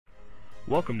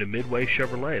Welcome to Midway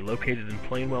Chevrolet, located in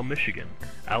Plainwell, Michigan,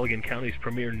 Allegan County's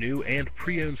premier new and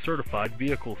pre-owned certified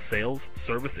vehicle sales,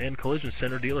 service, and collision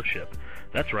center dealership.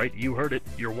 That's right, you heard it,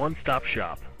 your one-stop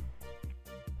shop.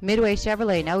 Midway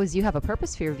Chevrolet knows you have a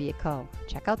purpose for your vehicle.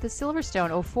 Check out the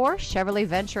Silverstone 04 Chevrolet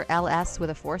Venture LS with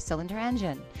a 4-cylinder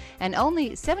engine and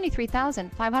only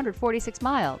 73,546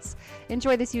 miles.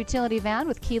 Enjoy this utility van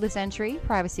with keyless entry,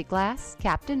 privacy glass,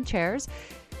 captain chairs,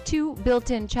 2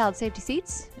 built-in child safety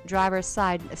seats, driver's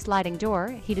side sliding door,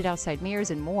 heated outside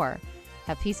mirrors, and more.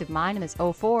 Have peace of mind in this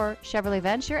 04 Chevrolet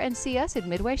Venture and see us at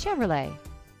Midway Chevrolet.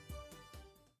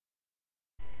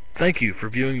 Thank you for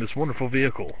viewing this wonderful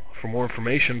vehicle. For more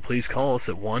information, please call us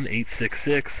at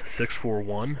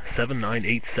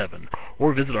 1-866-641-7987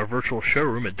 or visit our virtual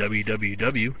showroom at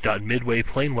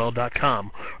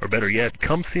www.midwayplainwell.com, or better yet,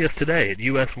 come see us today at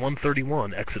US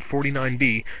 131 exit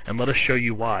 49B and let us show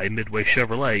you why Midway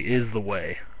Chevrolet is the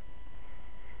way.